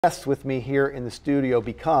Guests with me here in the studio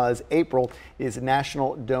because April is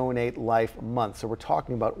National Donate Life Month. So we're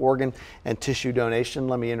talking about organ and tissue donation.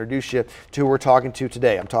 Let me introduce you to who we're talking to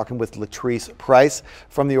today. I'm talking with Latrice Price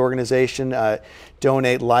from the organization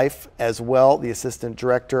Donate Life, as well the Assistant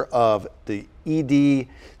Director of the ED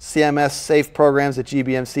CMS Safe Programs at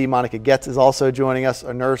GBMC. Monica Getz is also joining us,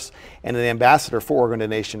 a nurse and an ambassador for organ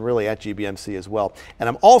donation really at GBMC as well. And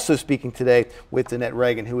I'm also speaking today with Danette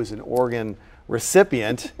Reagan, who is an organ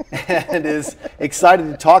recipient and is excited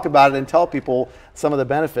to talk about it and tell people some of the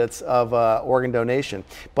benefits of organ donation.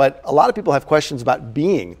 But a lot of people have questions about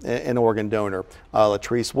being an organ donor.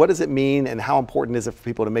 Latrice, what does it mean and how important is it for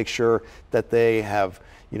people to make sure that they have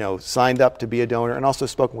signed up to be a donor and also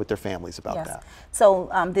spoken with their families about that? So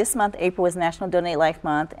this month, April, is National Donate Life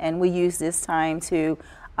Month, and we use this time to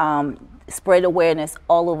spread awareness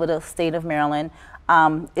all over the state of Maryland.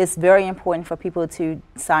 It's very important for people to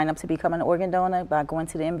sign up to become an organ donor by going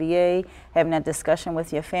to the MVA, having that discussion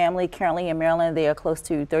with your family. Currently in Maryland, there are close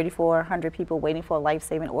to 3,400 people waiting for a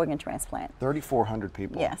life-saving organ transplant. 3,400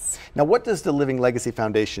 people? Yes. Now, what does the Living Legacy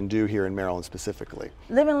Foundation do here in Maryland specifically?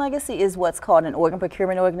 Living Legacy is what's called an organ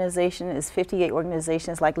procurement organization. It's 58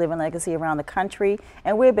 organizations like Living Legacy around the country,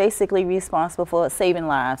 and we're basically responsible for saving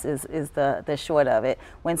lives is the short of it.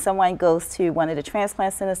 When someone goes to one of the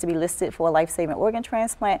transplant centers to be listed for a life-saving organ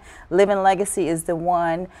transplant, Living Legacy is the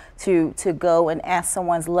one to go and ask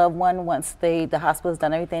someone's loved one, once the hospital's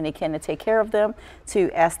done everything they can to take care of them,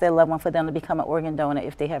 to ask their loved one for them to become an organ donor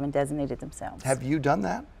if they haven't designated themselves. Have you done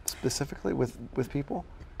that specifically with people?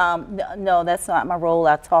 No, that's not my role.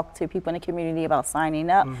 I talk to people in the community about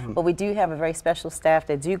signing up, but we do have a very special staff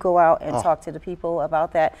that do go out and talk to the people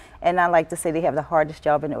about that. And I like to say they have the hardest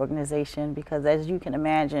job in the organization because, as you can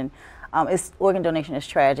imagine, organ donation is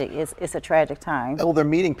tragic. It's a tragic time. Well, they're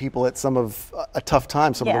meeting people at some of a tough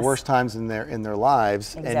time, some of the worst times in their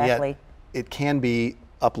lives, exactly. And yet it can be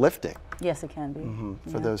uplifting. Yes, it can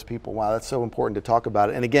be. For those people. Wow, that's so important to talk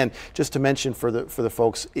about it. And again, just to mention for the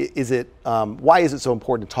folks, why is it so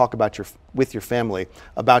important to talk about with your family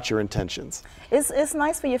about your intentions? It's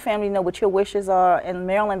nice for your family to know what your wishes are. In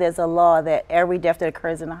Maryland, there's a law that every death that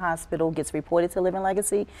occurs in the hospital gets reported to Living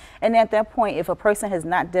Legacy. And at that point, if a person has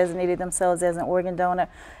not designated themselves as an organ donor,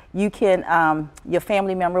 you can, your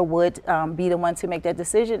family member would be the one to make that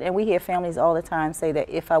decision. And we hear families all the time say that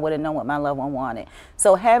if I would have known what my loved one wanted.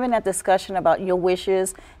 So having that discussion about your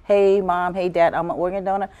wishes, hey mom, hey dad, I'm an organ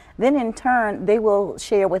donor, then in turn they will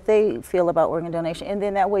share what they feel about organ donation, and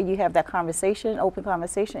then that way you have that conversation, open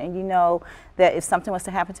conversation, and you know that if something was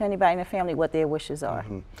to happen to anybody in the family, what their wishes are.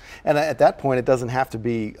 And at that point, it doesn't have to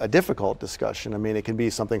be a difficult discussion. I mean, it can be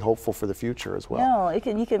something hopeful for the future as well. No,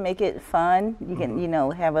 you can make it fun. You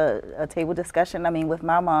can have a table discussion. I mean, with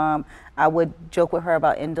my mom, I would joke with her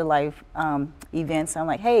about end of life events. I'm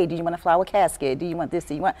like, hey, do you want a flower casket? Do you want this?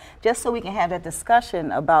 Do you want, just so we can have that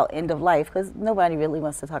discussion about end of life, because nobody really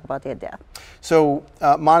wants to talk about their death. So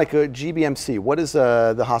Monica, GBMC, what is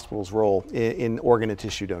the hospital's role in organ and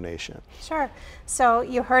tissue donation? Sure. So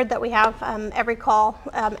you heard that we have every call,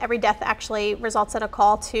 every death actually results in a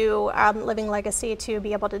call to Living Legacy to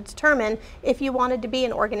be able to determine if you wanted to be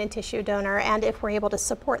an organ and tissue donor and if we're able to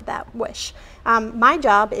support that wish. My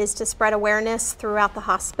job is to spread awareness throughout the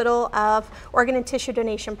hospital of organ and tissue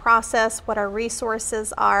donation process, what our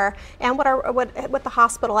resources are, and what the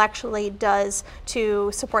hospital actually does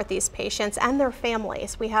to support these patients and their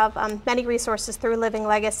families. We have many resources through Living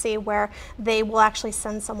Legacy where they will actually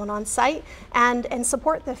send someone on site and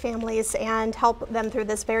support the families and help them through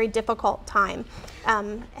this very difficult time.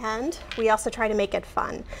 And we also try to make it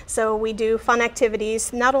fun. So we do fun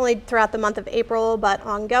activities not only throughout the month of April but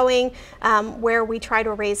ongoing, where we try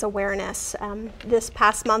to raise awareness. This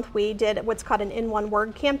past month we did what's called an In One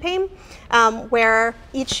Word campaign, where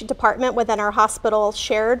each department within our hospital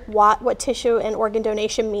shared what tissue and organ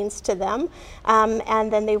donation means to them,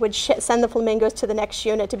 and then they would send the flamingos to the next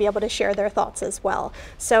unit to be able to share their thoughts as well.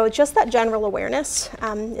 So just that general awareness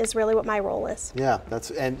is really what my role is. Yeah,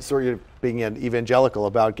 and sort of being an evangelical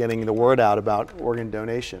about getting the word out about organ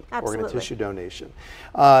donation, organ and tissue donation.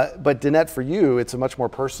 But Danette, for you, it's a much more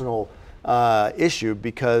personal issue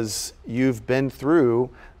because you've been through,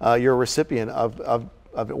 you're a recipient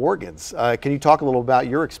of organs. Can you talk a little about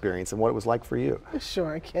your experience and what it was like for you?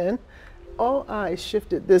 Sure, I can. All eyes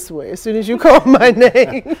shifted this way as soon as you called my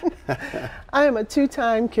name. I am a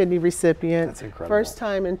two-time kidney recipient. That's incredible. First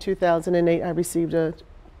time in 2008, I received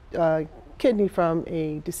a kidney from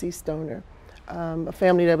a deceased donor. A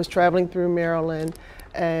family that was traveling through Maryland,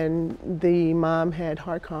 and the mom had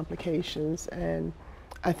heart complications, and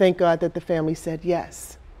I thank God that the family said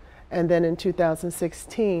yes. And then in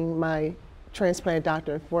 2016, my transplant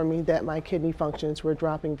doctor informed me that my kidney functions were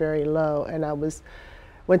dropping very low, and I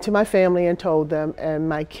went to my family and told them, and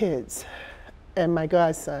my kids and my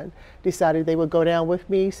godson decided they would go down with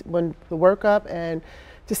me when the workup and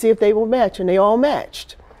to see if they will match, and they all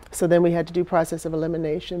matched. So then we had to do process of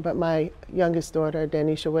elimination, but my youngest daughter,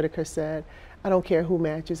 Danisha Whitaker, said, I don't care who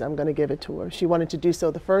matches, I'm going to give it to her. She wanted to do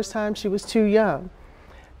so the first time. She was too young.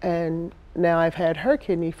 And now I've had her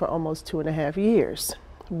kidney for almost 2.5 years,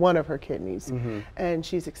 one of her kidneys, and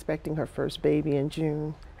she's expecting her first baby in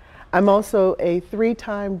June. I'm also a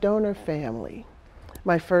 3-time donor family.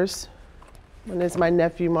 My first one is my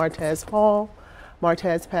nephew, Martez Hall.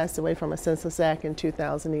 Martez passed away from a senseless act in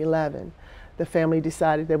 2011. The family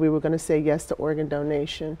decided that we were going to say yes to organ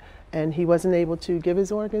donation, and he wasn't able to give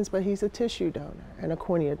his organs, but he's a tissue donor and a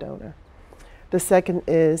cornea donor. The second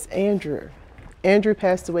is Andrew. Andrew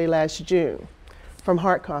passed away last June from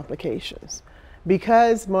heart complications.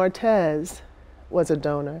 Because Martez was a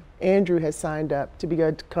donor, Andrew has signed up to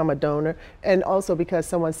become a donor, and also because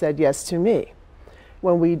someone said yes to me.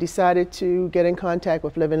 When we decided to get in contact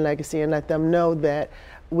with Living Legacy and let them know that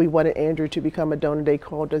we wanted Andrew to become a donor, they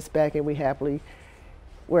called us back, and we happily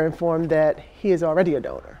were informed that he is already a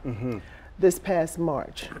donor. This past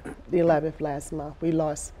March, the 11th last month, we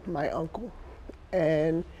lost my uncle,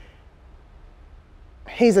 and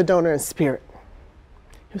he's a donor in spirit.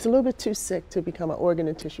 He was a little bit too sick to become an organ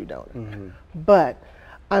and tissue donor. But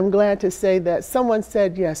I'm glad to say that someone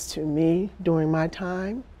said yes to me during my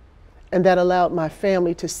time, and that allowed my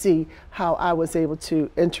family to see how I was able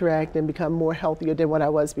to interact and become more healthier than what I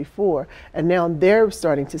was before. And now they're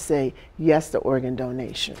starting to say yes to organ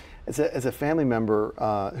donation. As a family member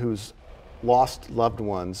who's lost loved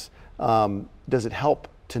ones, does it help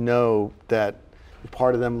to know that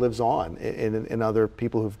part of them lives on in other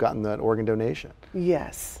people who've gotten that organ donation?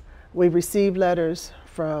 Yes. We've received letters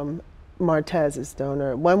from Martez's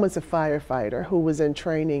donor. One was a firefighter who was in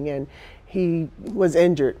training, and he was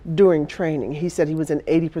injured during training. He said he was in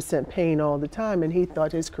 80% pain all the time, and he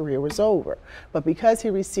thought his career was over. But because he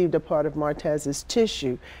received a part of Martez's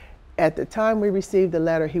tissue, at the time we received the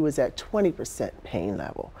letter, he was at 20% pain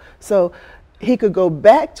level. So he could go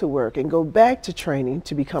back to work and go back to training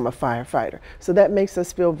to become a firefighter. So that makes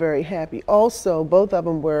us feel very happy. Also, both of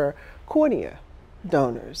them were cornea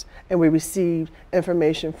donors, and we received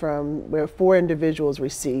information from where 4 individuals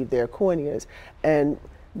received their corneas. And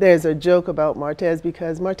there's a joke about Martez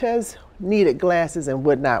because Martez needed glasses and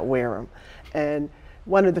would not wear them. And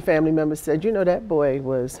one of the family members said, you know, that boy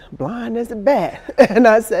was blind as a bat. And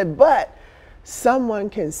I said, but someone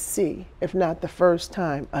can see, if not the first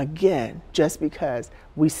time, again, just because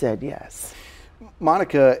we said yes.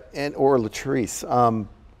 Monica or Latrice,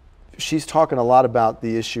 she's talking a lot about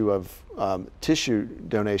the issue of tissue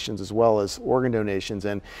donations as well as organ donations,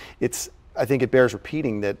 and I think it bears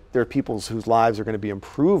repeating that there are people whose lives are going to be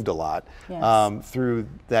improved a lot through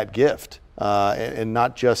that gift, and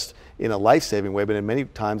not just in a life-saving way, but in many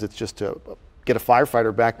times it's just to get a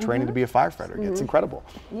firefighter back training to be a firefighter. It's incredible.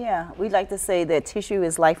 Yeah, we like to say that tissue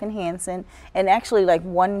is life-enhancing, and actually, like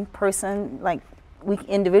one person, like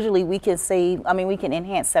individually, we can save, we can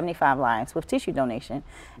enhance 75 lives with tissue donation,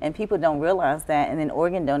 and people don't realize that. And in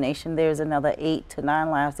organ donation, there's another 8 to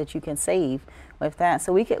 9 lives that you can save with that.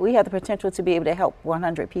 So we have the potential to be able to help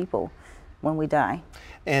 100 people when we die.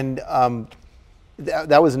 And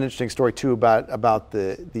that was an interesting story too about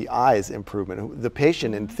the eyes improvement. The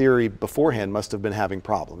patient, in theory, beforehand must have been having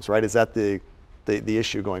problems, right? Is that the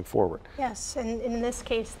issue going forward? Yes, and in this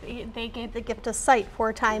case, they gave the gift of sight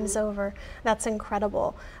 4 times over. That's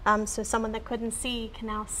incredible. So someone that couldn't see can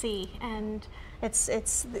now see, and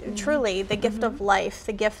it's truly the gift of life,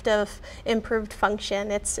 the gift of improved function.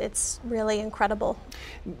 It's really incredible.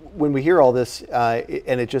 When we hear all this,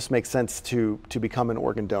 and it just makes sense to become an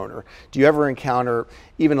organ donor, do you ever encounter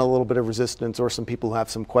even a little bit of resistance or some people who have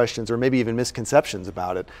some questions or maybe even misconceptions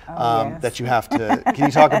about it that you have to, can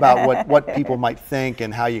you talk about what people might think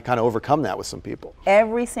and how you kind of overcome that with some people?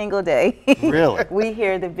 Every single day. Really? We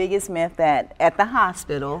hear the biggest myth that at the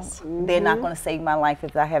hospital, they're not going to save my life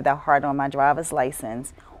if I have that heart on my driver's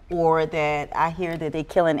license, or that I hear that they're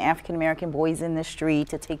killing African-American boys in the street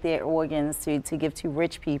to take their organs to give to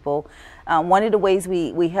rich people. One of the ways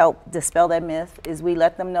we help dispel that myth is we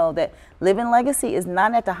let them know that Living Legacy is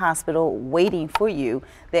not at the hospital waiting for you,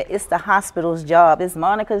 that it's the hospital's job, it's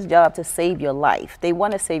Monica's job to save your life. They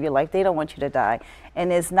want to save your life, they don't want you to die.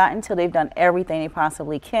 And it's not until they've done everything they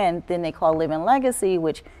possibly can, then they call Living Legacy,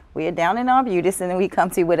 which we are down in Arbutus, and then we come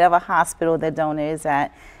to whatever hospital the donor is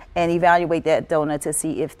at. and evaluate that donor to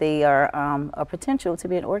see if they are a potential to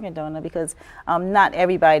be an organ donor, because not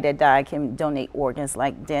everybody that died can donate organs.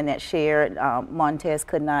 Like Danette shared, Montez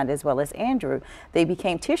could not, as well as Andrew. They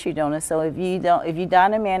became tissue donors. So if you die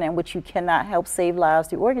in a manner in which you cannot help save lives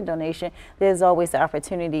through organ donation, there's always the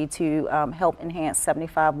opportunity to help enhance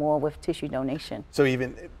 75 more with tissue donation. So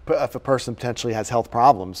even if a person potentially has health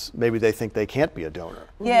problems, maybe they think they can't be a donor.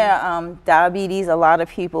 Yeah, diabetes, a lot of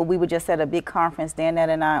people, we were just at a big conference, Danette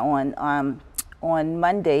and I, on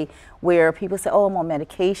Monday, where people say, oh, I'm on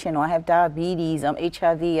medication, or I have diabetes,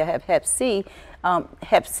 HIV, I have Hep C.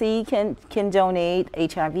 Hep C can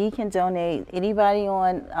donate, HIV can donate. Anybody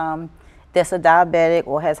on that's a diabetic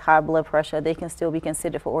or has high blood pressure, they can still be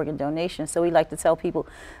considered for organ donation. So we like to tell people,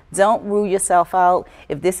 don't rule yourself out.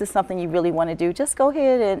 If this is something you really want to do, just go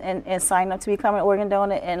ahead and sign up to become an organ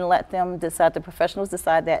donor, and let them decide, the professionals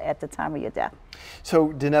decide that at the time of your death.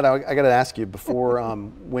 So Danette, I got to ask you, before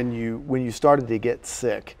when you started to get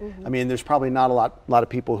sick, I mean, there's probably not a lot of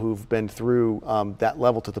people who've been through that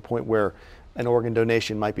level to the point where an organ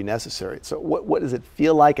donation might be necessary. So what does it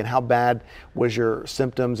feel like, and how bad was your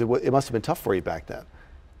symptoms? It must have been tough for you back then.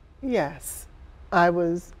 Yes. I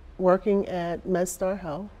was working at MedStar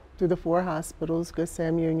Health through the 4 hospitals, Good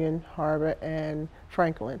Sam Union, Harbor, and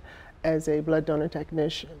Franklin, as a blood donor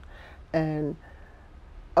technician. And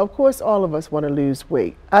of course, all of us want to lose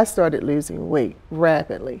weight. I started losing weight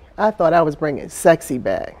rapidly. I thought I was bringing sexy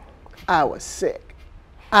back. I was sick.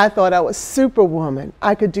 I thought I was superwoman.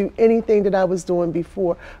 I could do anything that I was doing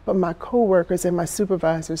before, but my coworkers and my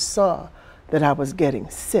supervisors saw that I was getting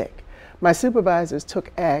sick. My supervisors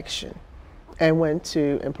took action and went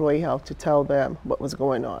to employee health to tell them what was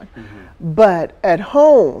going on. But at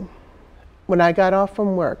home, when I got off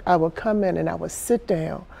from work, I would come in and I would sit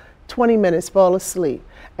down, 20 minutes, fall asleep,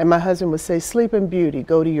 and my husband would say, "Sleeping Beauty,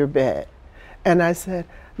 go to your bed." And I said,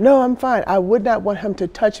 "No, I'm fine." I would not want him to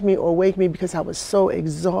touch me or wake me because I was so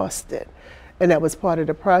exhausted. And that was part of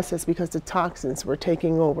the process, because the toxins were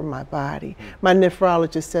taking over my body. My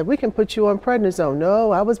nephrologist said, "We can put you on prednisone."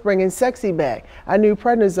 No, I was bringing sexy back. I knew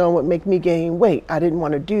prednisone would make me gain weight. I didn't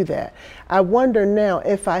want to do that. I wonder now,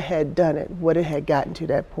 if I had done it, would it had gotten to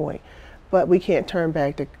that point? But we can't turn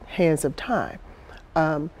back the hands of time.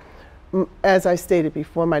 As I stated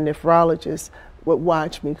before, my nephrologist would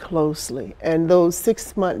watch me closely, and those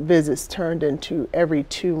 6-month visits turned into every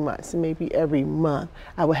 2 months, maybe every month.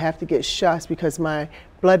 I would have to get shots because my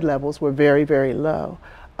blood levels were very, very low.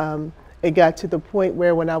 It got to the point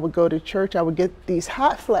where when I would go to church, I would get these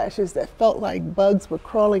hot flashes that felt like bugs were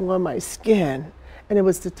crawling on my skin, and it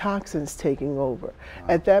was the toxins taking over. Wow.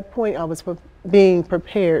 At that point, I was being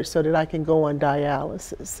prepared so that I can go on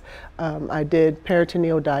dialysis. I did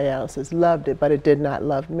peritoneal dialysis, loved it, but it did not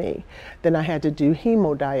love me. Then I had to do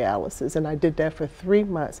hemodialysis, and I did that for 3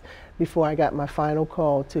 months before I got my final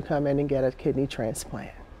call to come in and get a kidney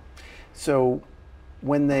transplant. So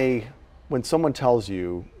when someone tells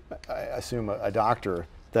you, I assume a doctor,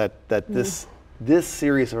 that this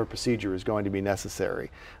serious of a procedure is going to be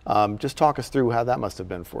necessary, just talk us through how that must have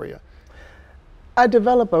been for you. I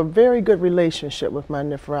developed a very good relationship with my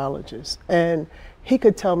nephrologist, and he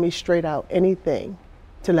could tell me straight out anything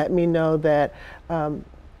to let me know that,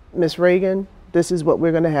 Ms. Reagan, this is what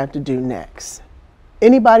we're going to have to do next.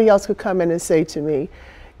 Anybody else could come in and say to me,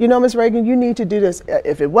 you know, Ms. Reagan, you need to do this.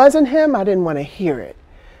 If it wasn't him, I didn't want to hear it.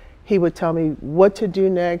 He would tell me what to do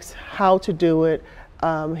next, how to do it.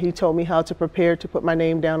 He told me how to prepare to put my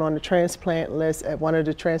name down on the transplant list at one of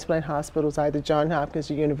the transplant hospitals, either Johns Hopkins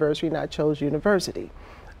or University, and I chose University.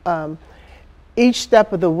 Each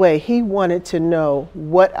step of the way, he wanted to know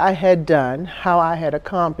what I had done, how I had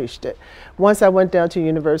accomplished it. Once I went down to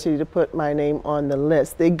University to put my name on the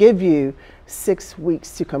list, they give you 6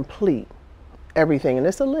 weeks to complete everything, and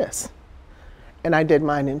it's a list. And I did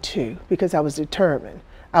mine in 2 because I was determined.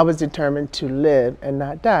 I was determined to live and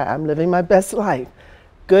not die. I'm living my best life.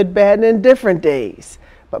 Good, bad, and indifferent days.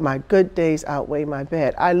 But my good days outweigh my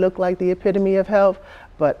bad. I look like the epitome of health,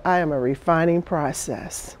 but I am a refining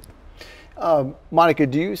process. Monica,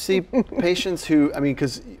 do you see patients who, I mean,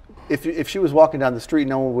 because if she was walking down the street,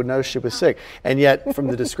 no one would know she was sick. And yet, from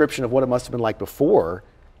the description of what it must have been like before,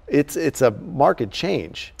 it's a marked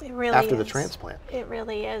change after the transplant. It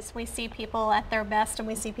really is. We see people at their best and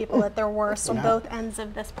we see people at their worst on both ends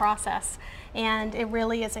of this process. and it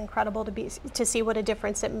really is incredible to see what a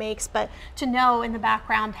difference it makes, but to know in the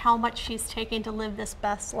background how much she's taking to live this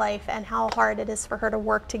best life and how hard it is for her to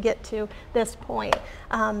work to get to this point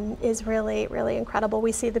is really, really incredible.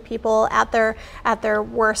 We see the people at their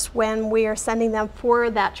worst when we are sending them for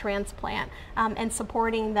that transplant and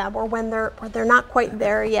supporting them, or when they're not quite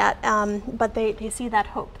there yet, but they see that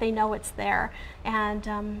hope. They know it's there,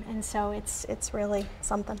 and so it's really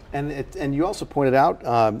something. And you also pointed out,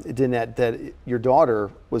 Danette, that your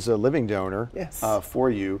daughter was a living donor. Yes. For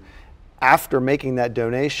you. After making that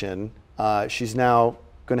donation, she's now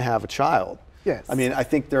going to have a child. Yes. I mean, I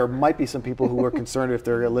think there might be some people who are concerned if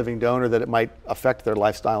they're a living donor that it might affect their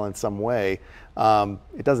lifestyle in some way.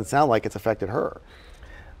 It doesn't sound like it's affected her.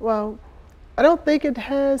 Well, I don't think it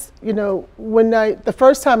has. You know, the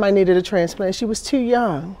first time I needed a transplant, she was too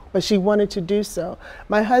young, but she wanted to do so.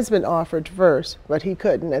 My husband offered first, but he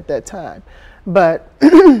couldn't at that time. But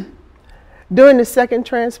during the second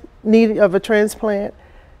need of a transplant,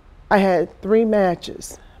 I had 3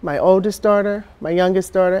 matches. My oldest daughter, my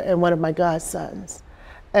youngest daughter, and one of my godsons.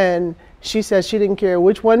 And she said she didn't care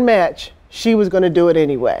which one matched, she was going to do it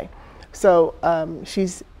anyway. So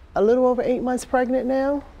she's a little over 8 months pregnant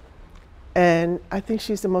now, and I think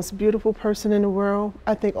she's the most beautiful person in the world.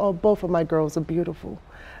 I think both of my girls are beautiful.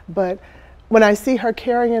 But when I see her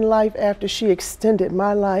carrying life after she extended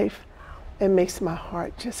my life, it makes my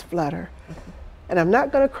heart just flutter. And I'm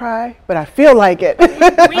not going to cry, but I feel like it. You're going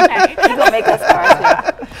to make us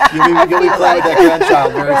cry too. You'll be playing with that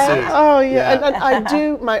grandchild very soon. Oh, yeah. And I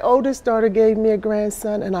do. My oldest daughter gave me a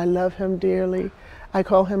grandson, and I love him dearly. I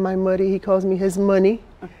call him my muddy. He calls me his money.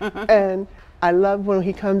 And I love when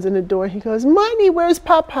he comes in the door, he goes, "Money, where's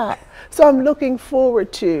Papa?" So I'm looking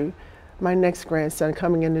forward to my next grandson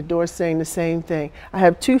coming in the door saying the same thing. I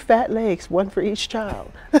have 2 fat legs, one for each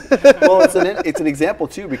child. Well, it's an example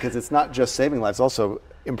too, because it's not just saving lives, also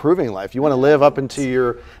improving life. You want to live up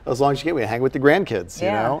into as long as you can. We hang with the grandkids,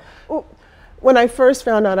 you know? Well, when I first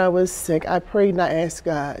found out I was sick, I prayed and I asked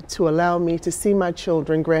God to allow me to see my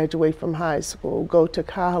children graduate from high school, go to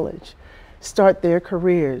college, start their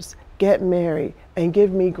careers, get married, and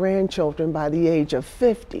give me grandchildren by the age of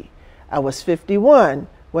 50. I was 51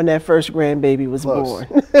 when that first grandbaby was born.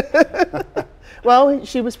 Well,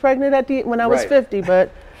 she was pregnant when I was 50,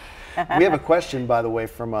 but. We have a question, by the way,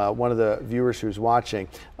 from one of the viewers who's watching.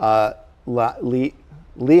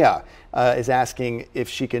 Leah is asking if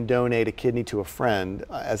she can donate a kidney to a friend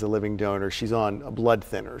as a living donor. She's on blood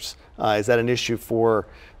thinners. Is that an issue for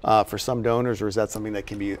some donors, or is that something that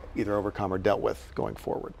can be either overcome or dealt with going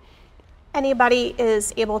forward? Anybody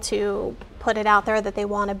is able to put it out there that they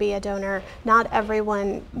want to be a donor. Not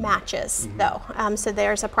everyone matches, though. So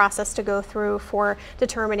there's a process to go through for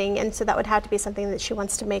determining, and so that would have to be something that she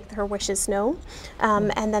wants to make her wishes known.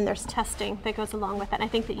 And then there's testing that goes along with it. And I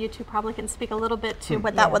think that you two probably can speak a little bit to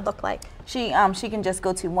what that would look like. She can just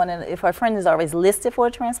go to one, if her friend is always listed for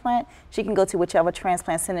a transplant, she can go to whichever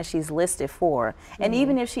transplant center she's listed for. And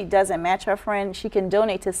even if she doesn't match her friend, she can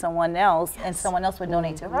donate to someone else, and someone else would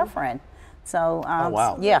donate to her friend. So, oh,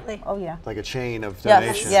 wow. Yeah. Oh, yeah. Like a chain of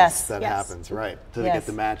donations that happens, right, to get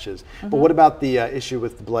the matches. But what about the issue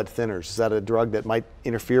with the blood thinners? Is that a drug that might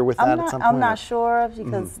interfere with that at some point? I'm not sure,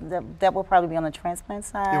 because that will probably be on the transplant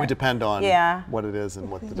side. It would depend on what it is and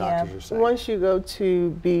what the doctors are saying. Once you go to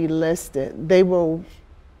be listed, they will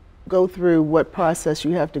go through what process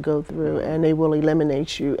you have to go through, and they will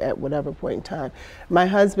eliminate you at whatever point in time. My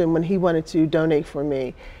husband, when he wanted to donate for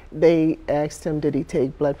me, they asked him, did he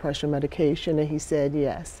take blood pressure medication, and he said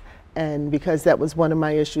yes. And because that was one of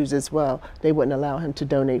my issues as well, they wouldn't allow him to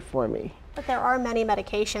donate for me. But there are many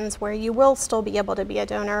medications where you will still be able to be a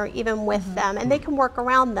donor even with them, and they can work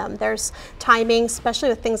around them. There's timing, especially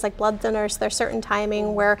with things like blood thinners, there's certain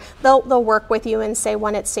timing where they'll work with you and say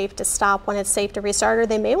when it's safe to stop, when it's safe to restart, or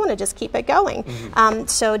they may want to just keep it going.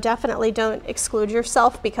 So definitely don't exclude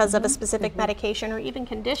yourself because of a specific medication or even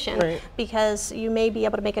condition, because you may be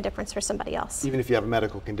able to make a difference for somebody else. Even if you have a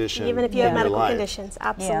medical condition. Even if you have medical conditions,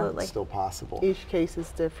 absolutely. It's still possible. Each case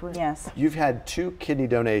is different. Yes. You've had 2 kidney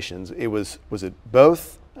donations. Was it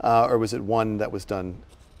both, or was it one that was done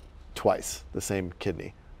twice, the same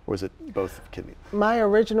kidney? Or was it both kidneys? My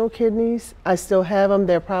original kidneys, I still have them.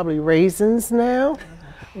 They're probably raisins now.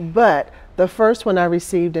 But the first one I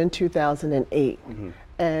received in 2008.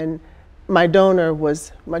 And my donor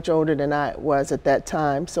was much older than I was at that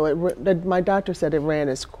time. So my doctor said it ran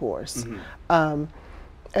its course.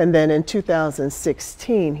 And then in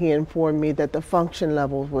 2016, he informed me that the function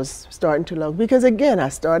level was starting to low, because again, I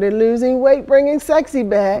started losing weight, bringing sexy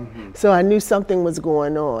back, so I knew something was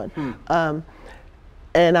going on.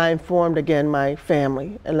 And I informed again my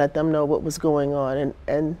family and let them know what was going on.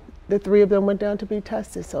 And the 3 of them went down to be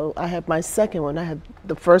tested. So I have my second one. I have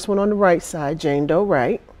the first one on the right side, Jane Doe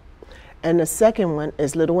Wright. And the second one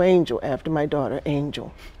is Little Angel, after my daughter,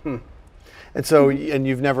 Angel. And so, and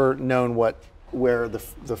you've never known who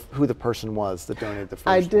the person was that donated the first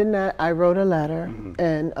one? I did not. I wrote a letter,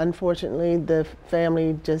 and unfortunately, the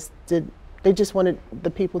family they just wanted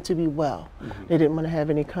the people to be well. They didn't want to have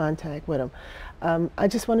any contact with them. I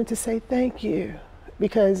just wanted to say thank you,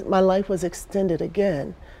 because my life was extended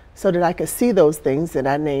again, so that I could see those things that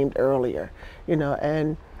I named earlier, you know.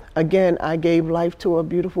 And again, I gave life to a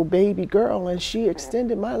beautiful baby girl, and she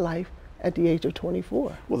extended my life at the age of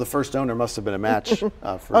 24. Well, the first donor must have been a match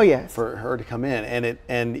for her to come in,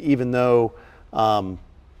 and even though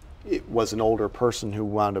it was an older person who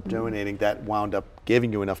wound up donating, that wound up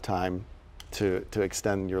giving you enough time to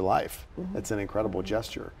extend your life. That's an incredible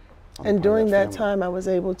gesture. And during that time, I was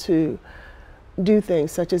able to do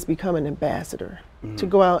things such as become an ambassador, to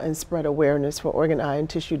go out and spread awareness for organ, eye, and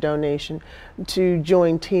tissue donation, to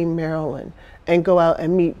join Team Maryland, and go out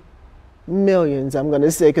and meet millions, I'm going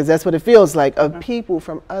to say, because that's what it feels like, of people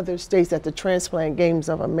from other states at the Transplant Games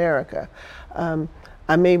of America.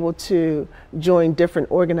 I'm able to join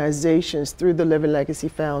different organizations through the Living Legacy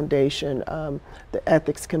Foundation, the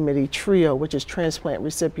Ethics Committee, TRIO, which is Transplant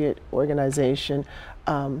Recipient Organization,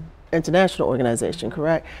 international organization,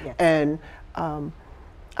 correct? Yes. And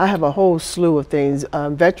I have a whole slew of things.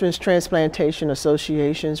 Veterans Transplantation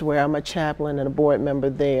Associations, where I'm a chaplain and a board member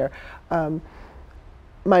there.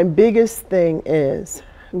 My biggest thing is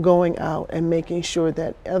going out and making sure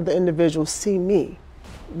that other individuals see me,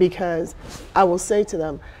 because I will say to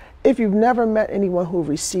them, if you've never met anyone who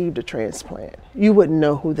received a transplant, you wouldn't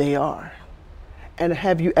know who they are. And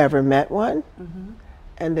have you ever met one?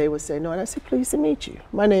 And they would say, no. And I say, pleased to meet you.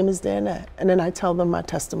 My name is Danette. And then I tell them my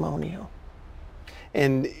testimonial.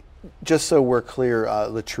 And just so we're clear,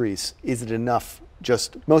 Latrice, is it enough?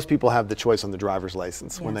 Most people have the choice on the driver's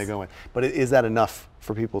license when they go in, but is that enough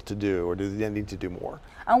for people to do, or do they need to do more?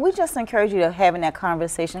 We just encourage you to having that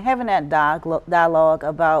conversation, having that dialogue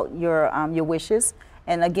about your wishes.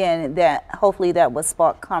 And again, that hopefully that will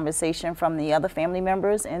spark conversation from the other family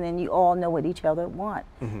members, and then you all know what each other want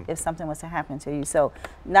if something was to happen to you. So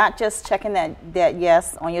not just checking that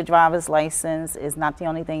yes on your driver's license is not the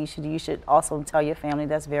only thing you should do. You should also tell your family.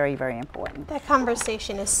 That's very, very important. That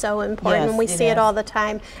conversation is so important, Yes, and we it see it is. all the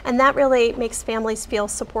time. And that really makes families feel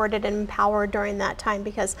supported and empowered during that time,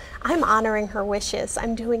 because I'm honoring her wishes.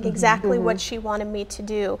 I'm doing exactly what she wanted me to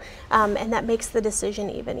do, and that makes the decision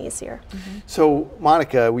even easier. So,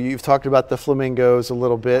 Monica, you've talked about the flamingos a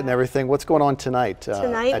little bit and everything. What's going on tonight?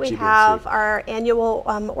 Tonight at we GBMC? have our annual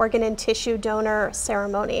organ and tissue donor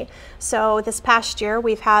ceremony. So this past year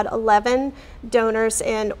we've had 11 donors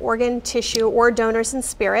in organ, tissue, or donors in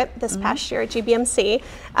spirit this past year at GBMC,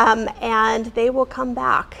 and they will come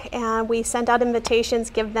back. And we send out invitations,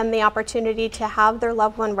 give them the opportunity to have their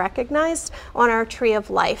loved one recognized on our Tree of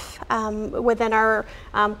Life. Within our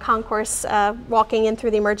concourse, walking in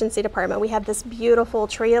through the emergency department, we have this beautiful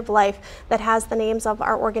Tree of Life that has the names of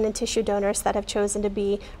our organ and tissue donors that have chosen to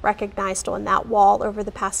be recognized on that wall over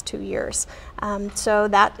the past 2 years. So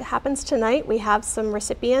that happens tonight. We have some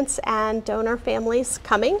recipients and donor families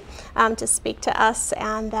coming to speak to us,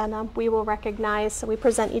 and then we will recognize, so we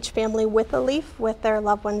present each family with a leaf with their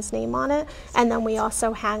loved one's name on it, and then we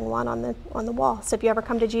also hang one on the wall. So if you ever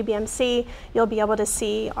come to GBMC, you'll be able to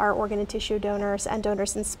see our organ and tissue donors and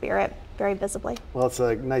donors in spirit very visibly. Well, it's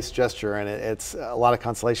a nice gesture, and it's a lot of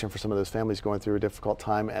consolation for some of those families going through a difficult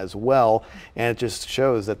time as well. And it just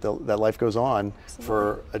shows that that life goes on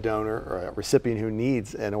for a donor or a recipient who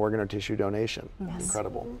needs an organ or tissue donation. Yes.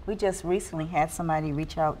 Incredible. We just recently had somebody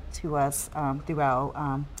reach out to us through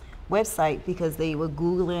our website because they were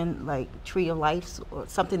Googling like Tree of Life or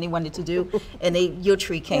something they wanted to do, and your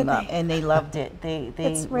tree came up and they loved it. They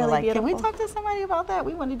It's were really like, beautiful. can we talk to somebody about that?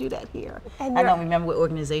 We want to do that here. And I don't remember what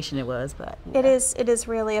organization it was, but It is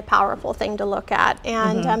really a powerful thing to look at,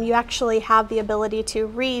 and you actually have the ability to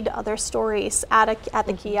read other stories at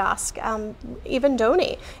the kiosk. Even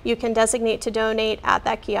donate. You can designate to donate at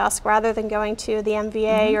that kiosk rather than going to the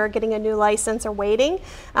MVA or getting a new license or waiting.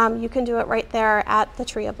 You can do it right there at the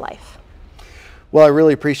Tree of Life. Well, I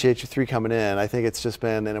really appreciate you three coming in. I think it's just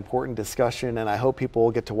been an important discussion, and I hope people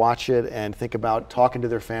will get to watch it and think about talking to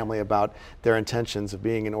their family about their intentions of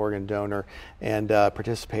being an organ donor and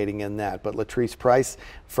participating in that. But Latrice Price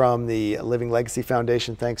from the Living Legacy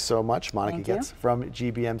Foundation, thanks so much. Monica Getz from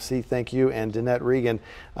GBMC, thank you. And Danette Regan,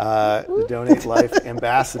 the Donate Life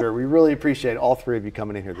Ambassador. We really appreciate all three of you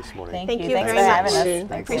coming in here this morning. Thank you Thanks very for much. having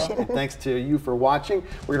us. I appreciate it. Thanks to you for watching.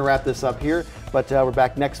 We're going to wrap this up here, but we're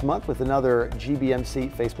back next month with another GBMC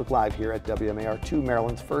Facebook Live here at WMAR2,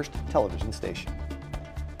 Maryland's first television station.